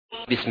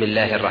بسم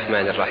الله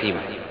الرحمن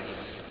الرحيم.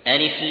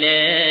 ألف لام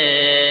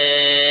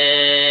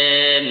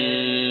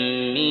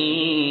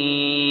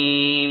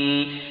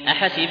ميم.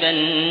 أحسب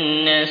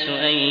الناس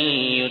أن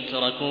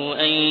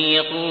يتركوا أن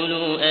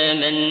يقولوا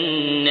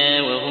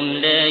آمنا وهم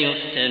لا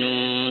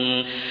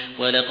يفتنون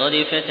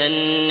ولقد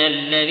فتنا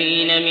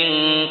الذين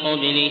من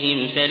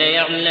قبلهم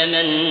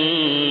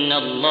فليعلمن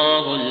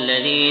الله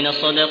الذين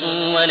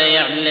صدقوا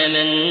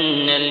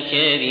وليعلمن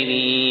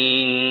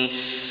الكاذبين.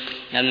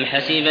 أم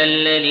حسب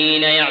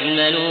الذين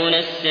يعملون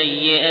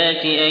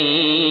السيئات أن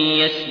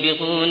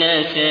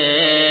يسبقونا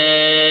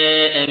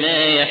ساء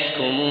ما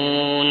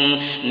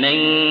يحكمون. من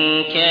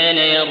كان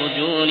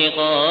يرجو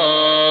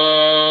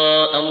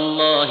لقاء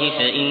الله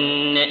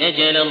فإن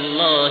أجل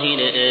الله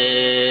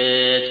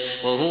لآت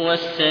وهو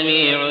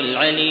السميع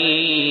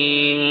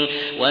العليم.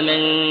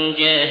 ومن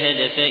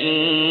جاهد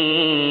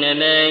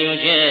فإنما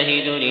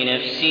يجاهد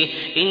لنفسه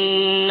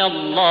إن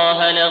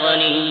الله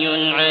لغني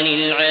عن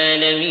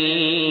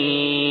العالمين.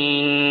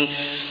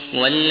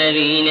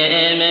 والذين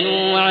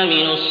آمنوا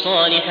وعملوا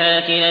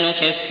الصالحات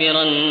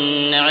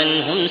لنكفرن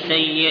عنهم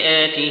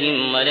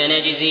سيئاتهم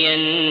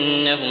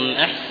ولنجزينهم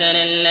أحسن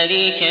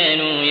الذي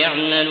كانوا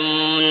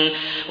يعملون.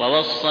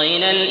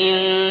 ووصينا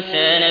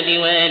الإنسان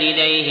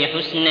بوالديه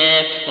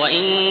حسنا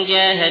وإن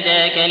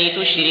جاهداك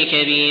لتشرك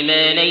بي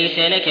ما ليس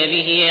لك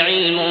به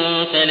علم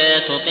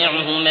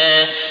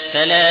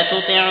فلا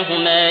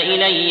تطعهما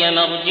إلي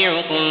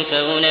مرجعكم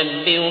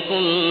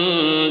فأنبئكم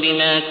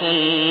بما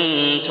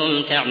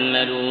كنتم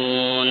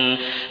تعملون.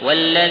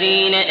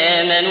 والذين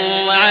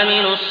آمنوا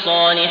وعملوا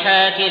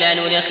الصالحات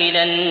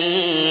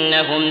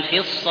لندخلنهم في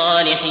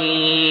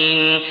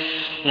الصالحين.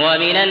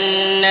 ومن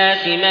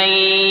الناس من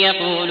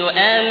يقول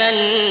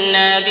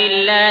آمنا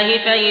بالله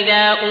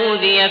فإذا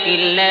أوذي في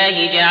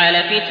الله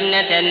جعل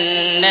فتنة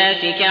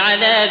الناس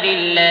كعذاب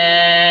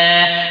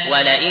الله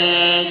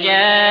ولئن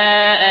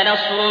جاء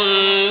نصر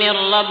من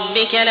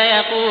ربك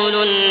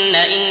ليقولن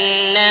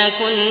إنا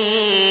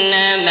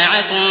كنا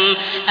معكم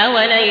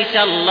أوليس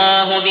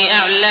الله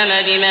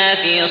بأعلم بما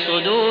في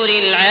صدور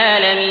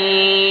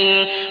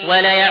العالمين.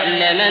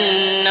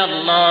 وليعلمن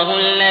الله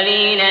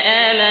الذين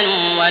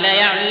آمنوا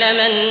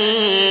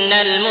وليعلمن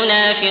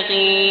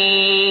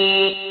المنافقين.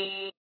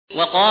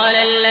 وقال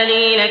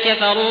الذين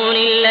كفروا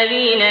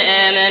للذين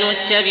آمنوا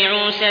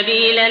اتبعوا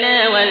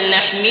سبيلنا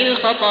ولنحمل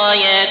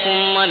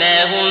خطاياكم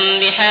وما هم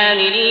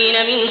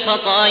بحاملين من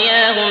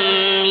خطاياهم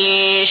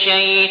من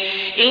شيء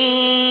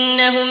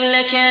إنهم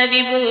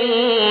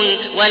لكاذبون.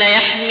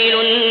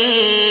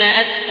 وليحملن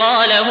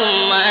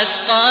أثقالهم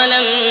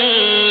وأثقالا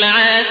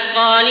مع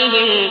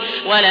أثقالهم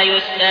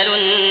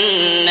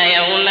وليسألن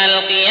يوم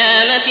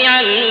القيامة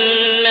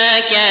عما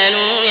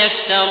كانوا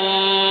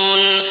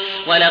يفترون.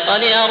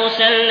 ولقد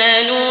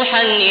أرسلنا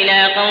نوحا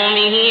إلى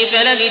قومه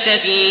فلبث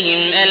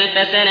فيهم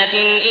 1000 سنة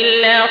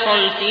إلا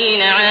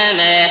 50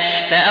 عاما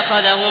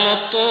فأخذهم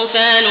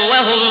الطوفان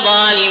وهم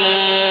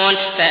ظالمون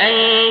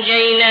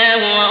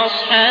فأنجيناه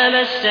وأصحاب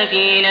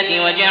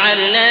السفينة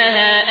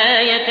وجعلناها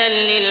آية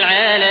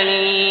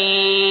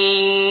للعالمين.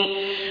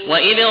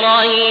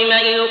 وإبراهيم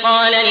إذ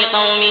قال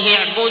لقومه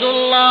اعبدوا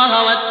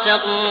الله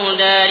واتقوا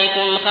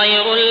ذلكم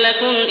خير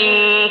لكم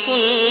إن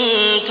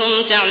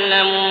كنتم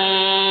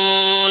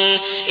تعلمون.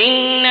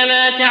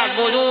 إنما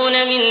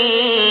تعبدون من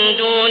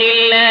دون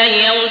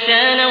الله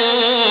أوثانا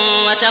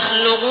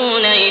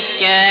وتخلقون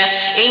إفكا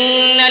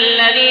إن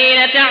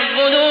الذين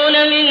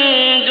تعبدون من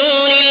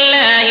دون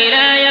الله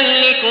لا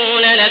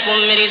يملكون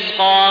لكم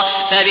رزقا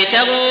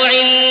فابتغوا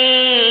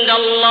عند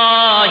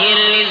الله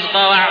الرزق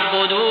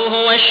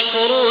واعبدوه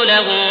واشكروا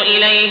له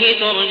إليه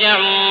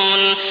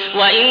ترجعون.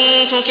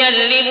 وإن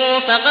تكذبوا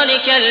فقد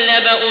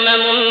كذب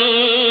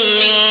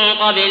من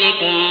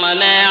قبلكم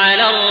وما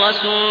على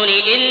الرسول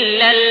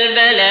إلا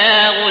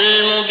البلاغ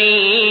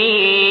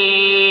المبين.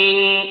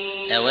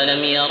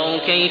 أولم يروا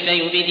كيف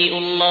يبدئ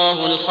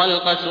الله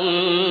الخلق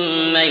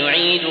ثم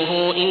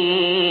يعيده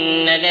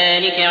إن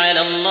ذلك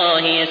على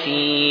الله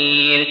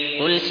يسير.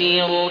 قل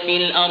سيروا في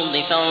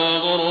الأرض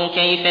فانظروا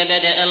كيف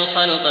بدأ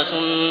الخلق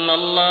ثم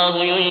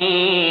الله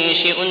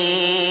ينشئ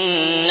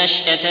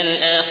النشأة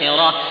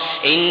الآخرة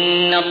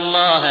إن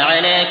الله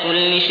على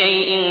كل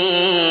شيء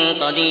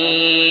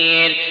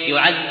قدير.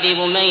 يعذب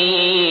من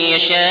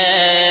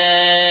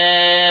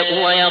يشاء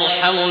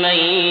ويرحم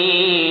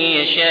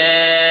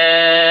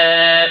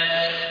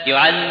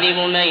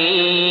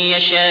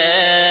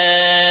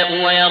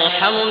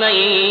من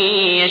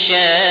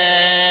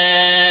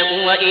يشاء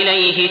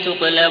وإليه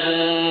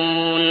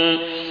تقلبون.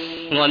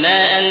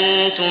 وما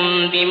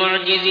أنتم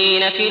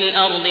بمعجزين في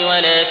الأرض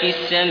ولا في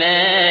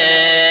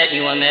السماء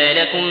وما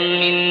لكم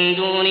من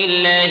دون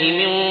الله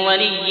من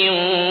ولي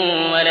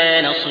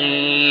ولا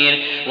نصير.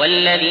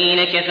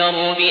 والذين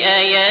كفروا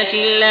بآيات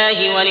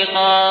الله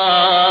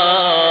ولقائه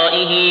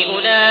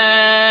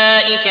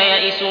أولئك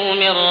يئسوا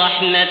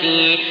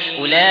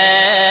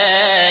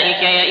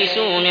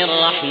من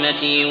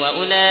رحمتي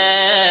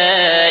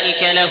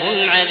وأولئك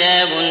لهم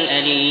عذاب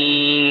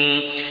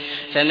أليم.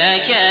 فما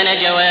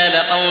كان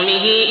جواب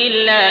قومه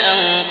إلا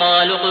أن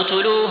قالوا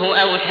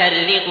اقتلوه أو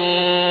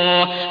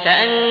حرقوه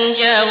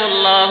فأنجاه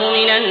الله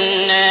من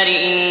النار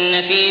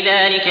إن في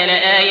ذلك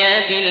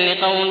لآيات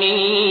لقوم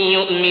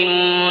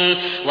يؤمنون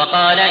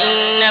وقال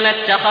إنما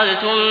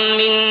اتخذتم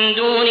من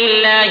دون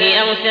الله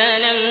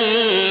أوثانا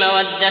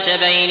مودة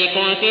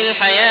بينكم في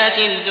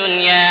الحياة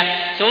الدنيا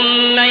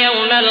ثم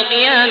يوم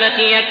القيامة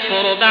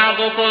يكفر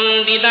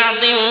بعضكم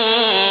ببعض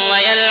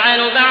ويلعن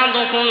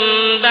بعضكم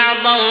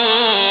بعضا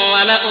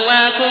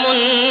ومأواكم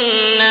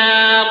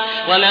النار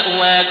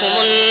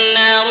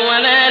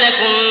وما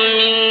لكم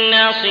من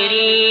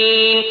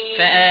ناصرين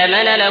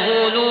فآمن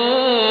له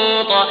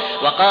لوط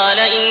وقال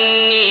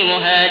إني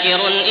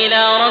مهاجر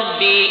إلى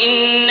ربي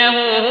إنه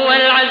هو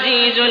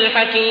العزيز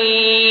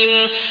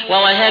الحكيم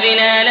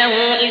ووهبنا له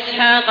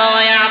إسحاق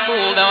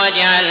ويعقوب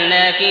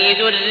وجعلنا في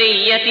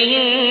ذريته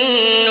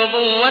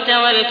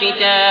النبوة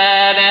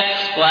والكتاب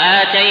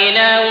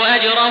وآتيناه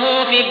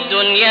أجره في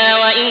الدنيا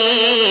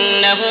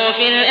وإنه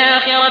في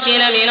الآخرة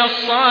لمن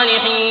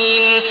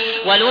الصالحين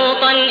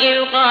ولوطا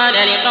إذ قال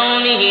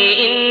لقومه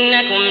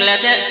إنكم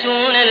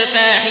لتأتون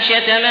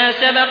الفاحشة ما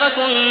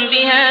سبقكم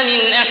بها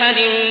من أحد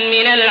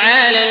من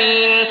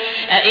العالمين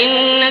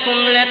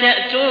أئنكم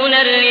لتأتون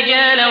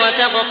الرجال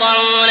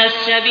وتقطعون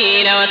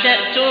السبيل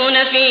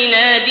وتأتون في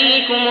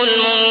ناديكم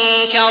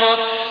المنكر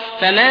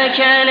فما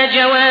كان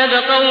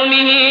جواب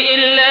قومه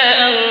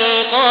إلا أن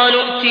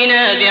قالوا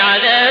ائتنا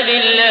بعذاب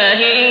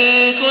الله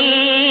إن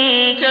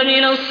كنت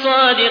من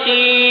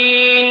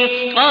الصادقين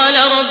قال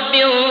رب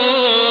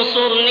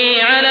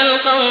انصرني على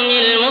القوم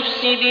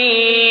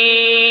المفسدين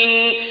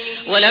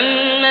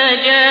ولما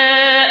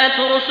جاءت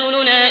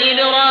رسلنا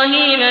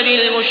إبراهيم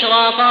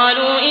بالبشرى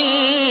قالوا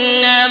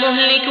إنا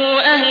مهلكو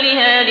أهل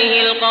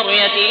هذه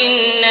القرية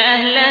إن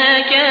أهلها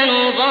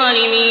كانوا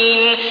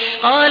ظالمين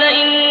قال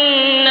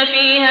إن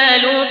فيها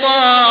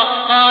لوطا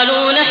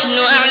قالوا نحن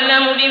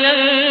أعلم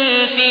بمن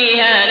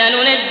فيها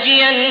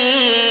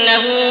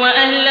لننجينه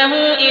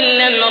وأهله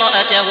إلا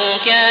امرأته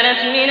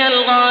كانت من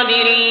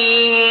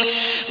الغابرين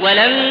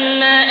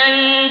ولما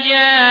أن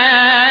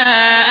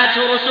جاءت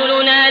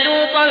رسلنا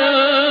لوطا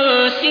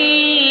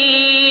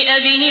سيء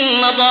بهم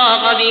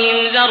وضاق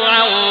بهم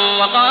ذرعا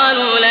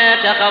وقالوا لا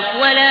تخف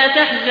ولا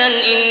تحزن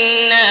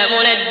إنا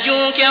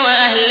منجوك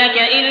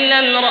وأهلك إلا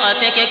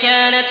امرأتك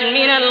كانت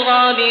من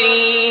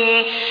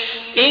الغابرين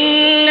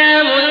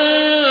إنا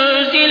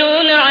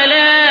منزلون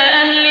على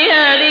أهل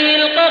هذه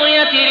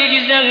القرية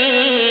رجزا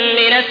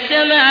من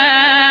السماء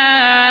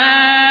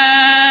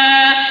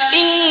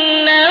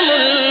إنا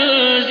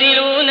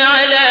منزلون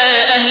على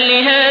أهل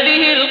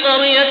هذه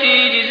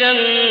القرية رجزا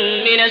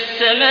من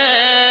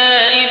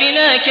السماء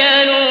بما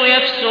كانوا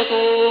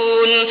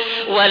يفسقون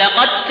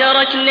ولقد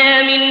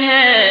تركنا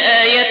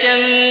منها آية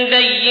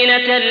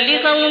بينة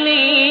لقوم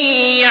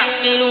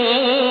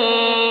يعقلون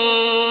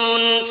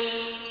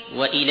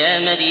وإلى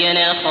مدين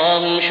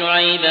أخاهم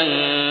شعيبا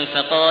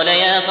فقال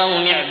يا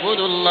قوم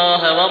اعبدوا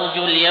الله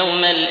وارجوا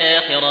اليوم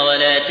الآخر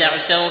ولا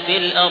تعثوا في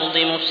الأرض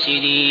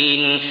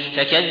مفسدين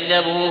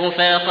فكذبوه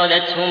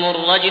فأخذتهم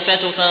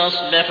الرجفة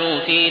فأصبحوا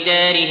في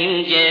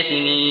دارهم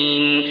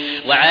جاثمين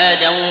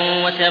وعادا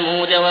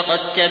وثمود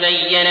وقد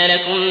تبين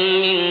لكم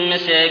من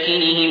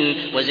مساكنهم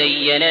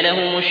وزين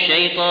لهم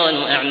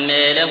الشيطان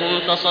أعمالهم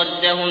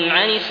فصدهم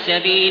عن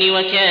السبيل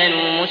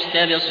وكانوا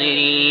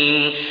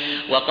مستبصرين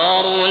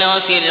وقارون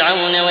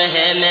وفرعون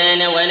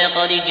وهامان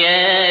ولقد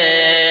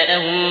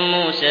جاءهم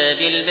موسى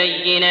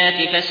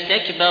بالبينات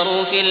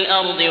فاستكبروا في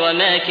الأرض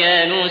وما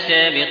كانوا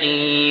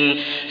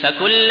سابقين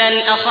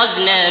فكلا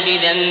أخذنا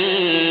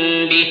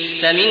بذنبه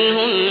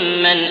فمنهم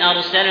من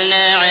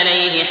أرسلنا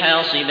عليه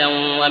حاصبا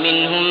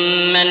ومنهم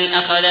من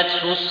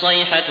أخذته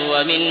الصيحة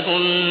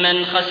ومنهم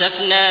من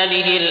خسفنا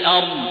به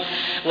الأرض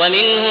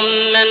ومنهم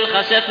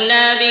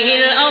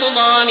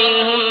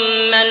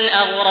من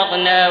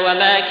أغرقنا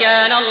وما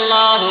كان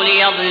الله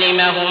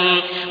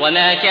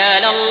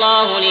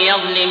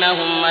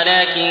ليظلمهم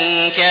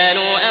ولكن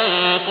كانوا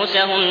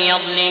أنفسهم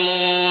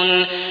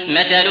يظلمون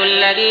مثل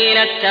الذين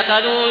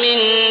اتخذوا من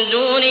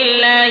دون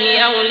الله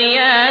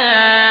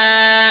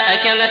أولياء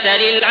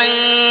كمثل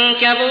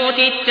العنكبوت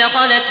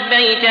اتخذت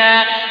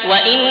بيتا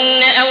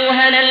وإن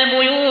أوهن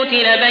البيوت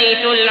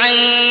لبيت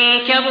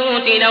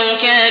العنكبوت لو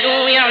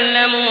كانوا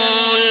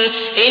يعلمون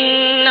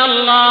إن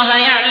الله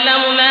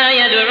يعلم ما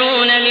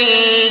يدعون من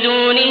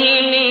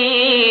دونه من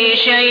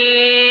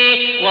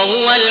شيء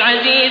وهو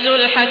العزيز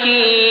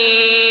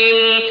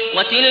الحكيم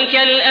وتلك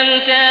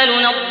الأمثال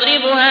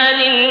نضربها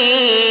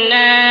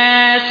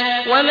للناس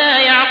وما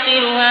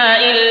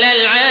يعقلها إلا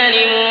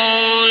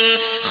العالمون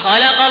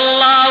خلق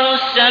الله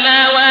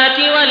السماوات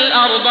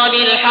والأرض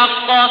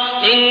بالحق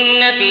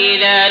إن في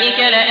ذلك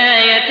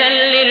لآية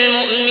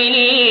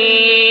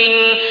للمؤمنين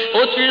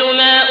أتل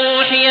ما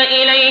أوحي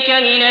إليك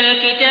من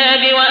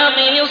الكتاب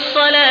وأقم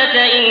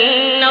الصلاة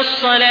إن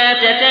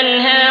الصلاة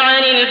تنهى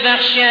عن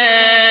الفحشاء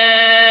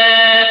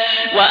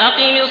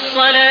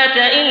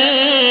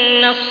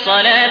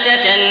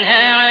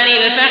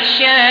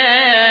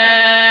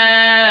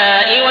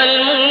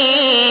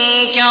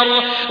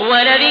والمنكر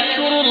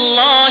ولذكر الله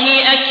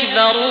الله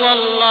أكبر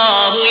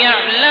والله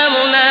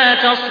يعلم ما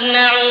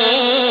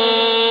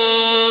تصنعون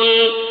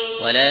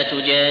ولا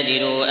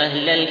تجادلوا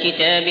أهل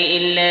الكتاب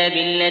إلا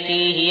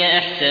بالتي هي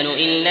أحسن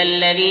إلا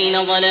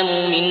الذين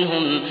ظلموا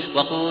منهم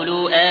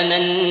وقولوا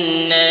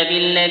آمنا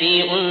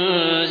بالذي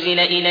أنزل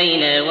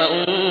إلينا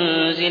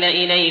وأنزل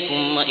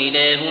إليكم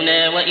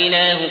وإلهنا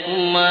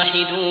وإلهكم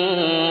واحد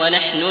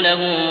ونحن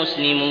له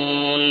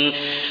مسلمون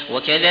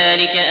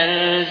وكذلك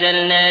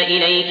أنزلنا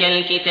إليك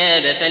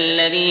الكتاب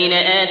فالذين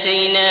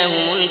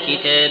آتيناهم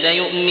الكتاب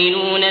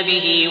يؤمنون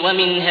به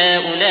ومن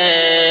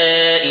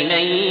هؤلاء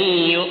من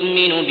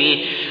يؤمن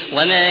به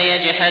وما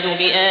يجحد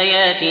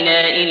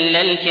بآياتنا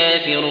إلا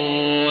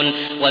الكافرون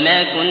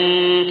وما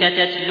كنت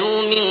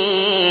تتلو من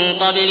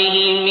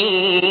قبله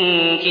من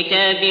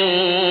كتاب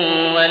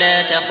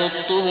ولا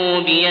تخطه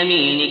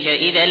بيمينك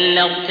إذا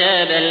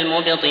لارتاب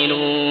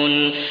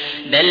المبطلون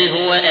بل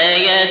هو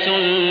آيات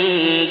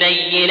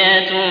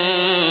بينات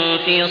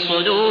في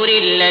صدور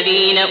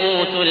الذين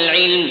أوتوا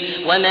العلم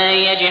وما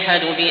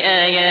يجحد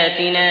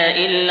بآياتنا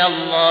إلا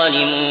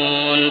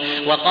الظالمون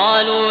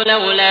وقالوا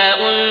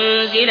لولا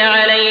أنزل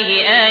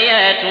عليه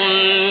آيات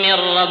من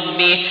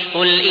ربه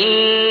قل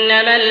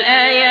إنما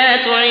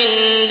الآيات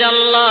عند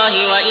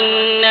الله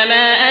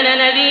وإنما أنا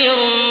نذير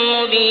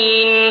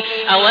مبين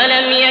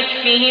أولم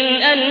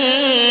يكفهم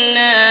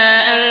أنا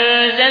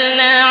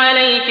أنزلنا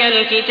عليك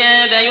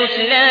الكتاب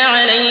يتلى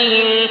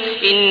عليهم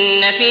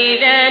إن في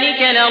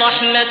ذلك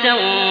لرحمة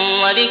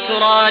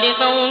وذكرى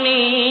لقوم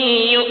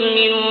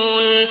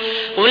يؤمنون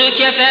قل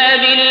كفى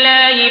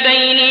بالله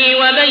بيني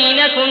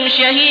وبينكم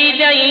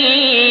شهيدا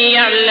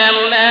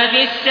يعلم ما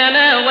في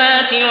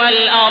السماوات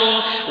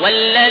والأرض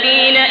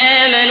والذين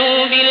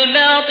آمنوا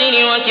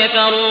بالباطل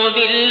وكفروا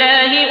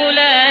بالله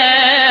أولئك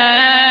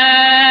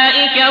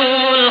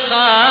هم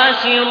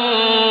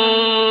الخاسرون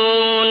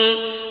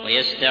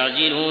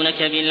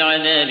ويستعجلونك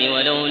بالعذاب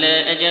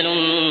ولولا أجل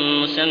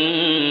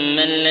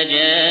مسمى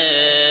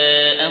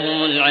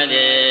لجاءهم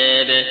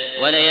العذاب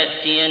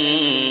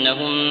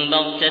وليأتينهم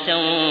بغتة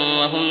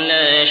وهم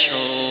لا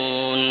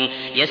يشعرون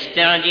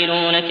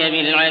يستعجلونك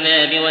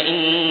بالعذاب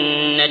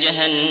وإن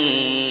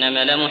جهنم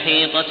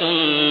لمحيطة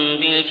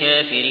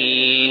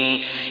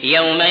بالكافرين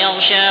يوم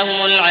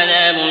يغشاهم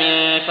العذاب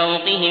من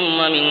فوقهم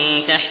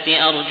ومن تحت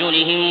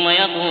أرجلهم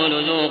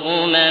ويقول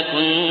ذوقوا ما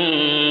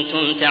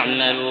كنتم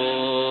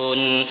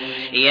تعملون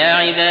يا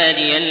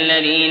عبادي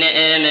الذين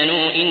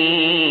آمنوا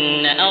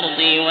إن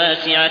أرضي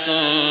واسعة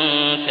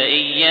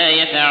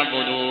فإياي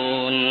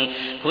فاعبدون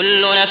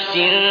كل نفس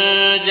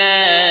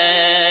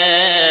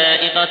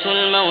ذائقة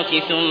الموت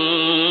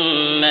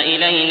ثم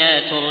إلينا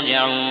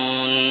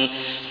ترجعون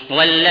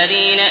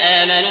والذين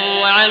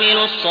آمنوا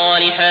وعملوا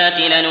الصالحات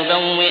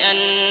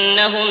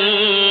لنبوئنهم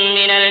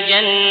من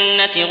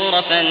الجنة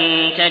غرفا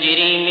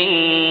تجري من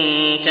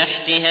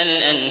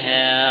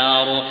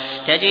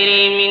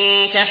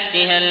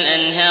تحتها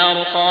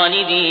الأنهار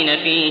خالدين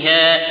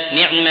فيها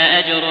نعم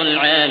أجر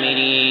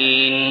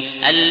العاملين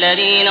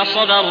الذين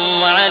صبروا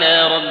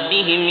وعلى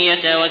ربهم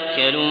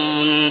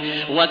يتوكلون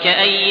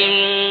وكأي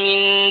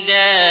من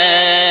دابة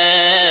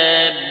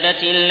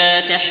لا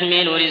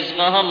تحمل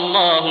رزقها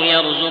الله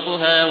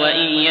يرزقها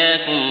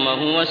وإياكم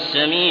وهو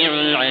السميع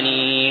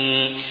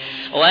العليم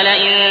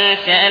ولئن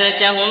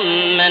سألتهم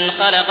من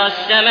خلق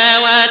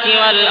السماوات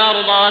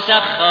والأرض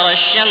سخر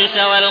الشمس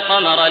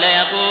والقمر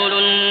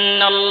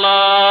ليقولن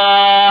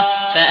الله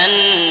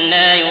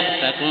فأنى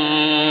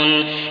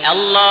يؤفكون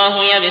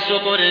الله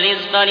يبسط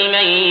الرزق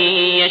لمن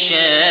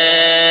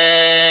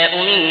يشاء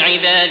من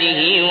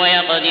عباده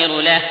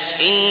ويقدر له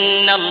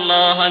إن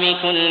الله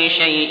بكل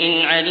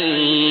شيء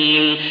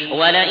عليم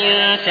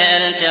ولئن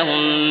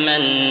سألتهم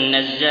من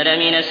نزل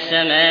من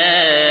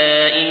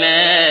السماء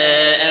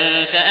ماء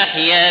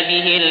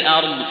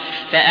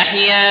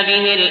فأحيا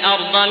به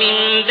الأرض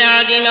من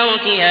بعد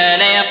موتها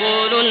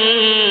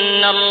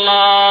ليقولن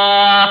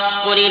الله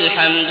قل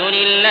الحمد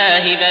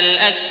لله بل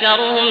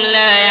أكثرهم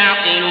لا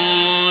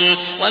يعقلون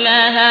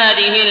وما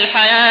هذه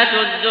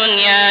الحياة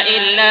الدنيا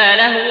إلا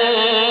لهو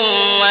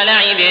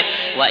ولعب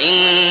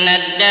وإن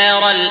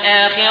الدار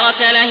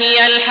الآخرة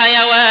لهي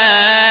الحيوان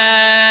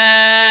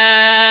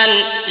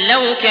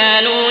لو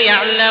كانوا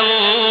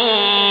يعلمون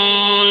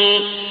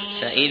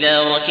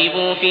فإذا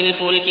ركبوا في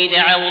الفلك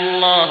دعوا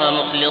الله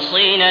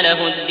مخلصين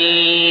له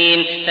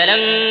الدين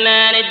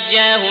فلما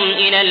نجاهم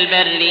إلى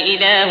البر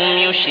إذا هم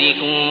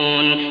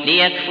يشركون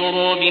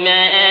ليكفروا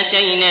بما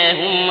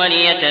آتيناهم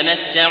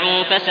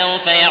وليتمتعوا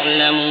فسوف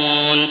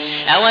يعلمون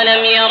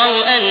أولم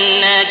يروا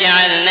أنا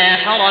جعلنا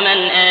حرما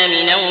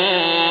آمنا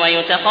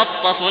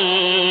ويتخطف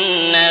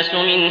الناس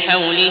من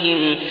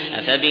حولهم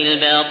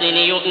أفبالباطل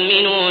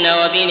يؤمنون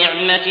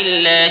وبنعمة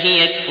الله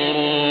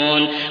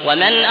يكفرون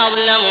ومن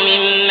أظلم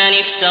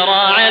ممن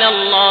افترى على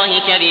الله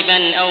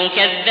كذبا أو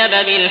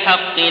كذب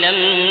بالحق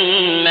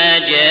لما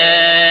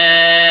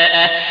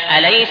جاءه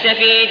أليس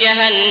في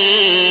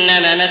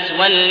جهنم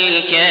مثوى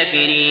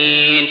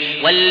للكافرين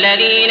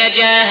والذين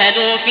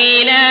جاهدوا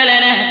فينا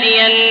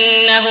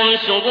لنهدينهم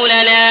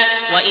سبلنا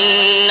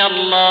وإن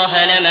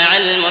الله لمع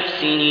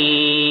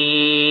المحسنين